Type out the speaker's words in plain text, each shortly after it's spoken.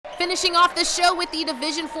Finishing off the show with the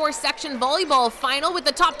Division 4 section volleyball final, with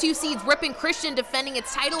the top 2 seeds Ripon Christian defending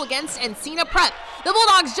its title against Encina Prep. The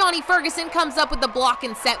Bulldogs' Johnny Ferguson comes up with the block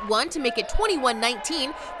in set 1 to make it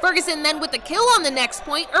 21-19. Ferguson then with the kill on the next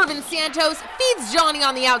point. Irvin Santos feeds Johnny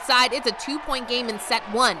on the outside. It's a 2-point game in set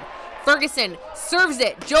 1. Ferguson serves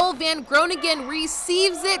it. Joel Van Groningen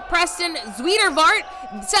receives it. Preston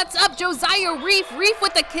ZUIDERWAART sets up Josiah REIF. REIF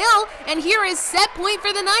with the kill, and here is set point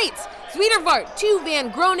for the Knights. ZUIDERVAART to Van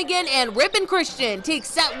Groningen, and Ripon Christian takes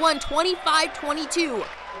set 1 25-22.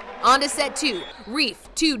 On to set 2. REIF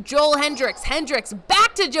to Joel Hendricks. Hendricks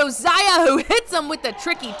back to Josiah, who hits him with the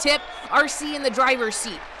tricky tip. RC in the driver's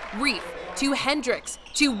seat. REIF to Hendricks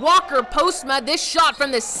to Walker POSTMA. This shot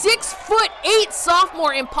from the 6'8"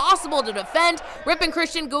 sophomore, impossible to defend. Ripon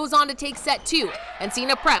Christian goes on to take set 2.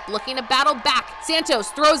 Encina Prep looking to battle back. Santos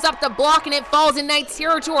throws up the block and it falls in Knights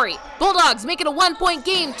territory. Bulldogs make it a 1-point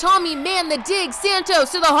game. Tommy man the dig.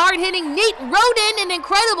 Santos to the hard-hitting Nate Roden. An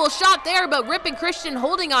incredible shot there, but Ripon Christian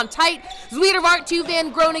holding on tight. ZUIDERVAART to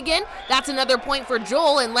Van Groningen. That's another point for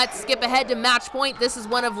Joel, and let's skip ahead to match point. This is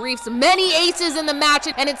one of REIF's many aces in the match,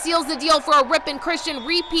 and it seals the deal for a Ripon Christian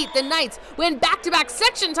repeat. The Knights win back-to-back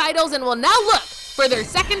section titles and will now look for their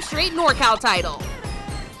 2nd straight NorCal title.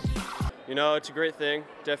 You know, it's a great thing.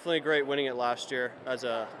 Definitely great winning it last year as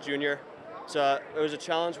a junior. So it was a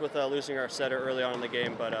challenge with losing our setter early on in the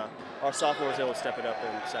game, but our sophomore was able to step it up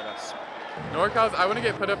and set us. NorCal's, I want to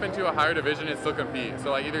get put up into a higher division and still compete.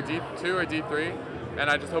 So like either D2 or D3, and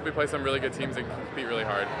I just hope we play some really good teams and compete really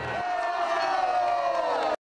hard.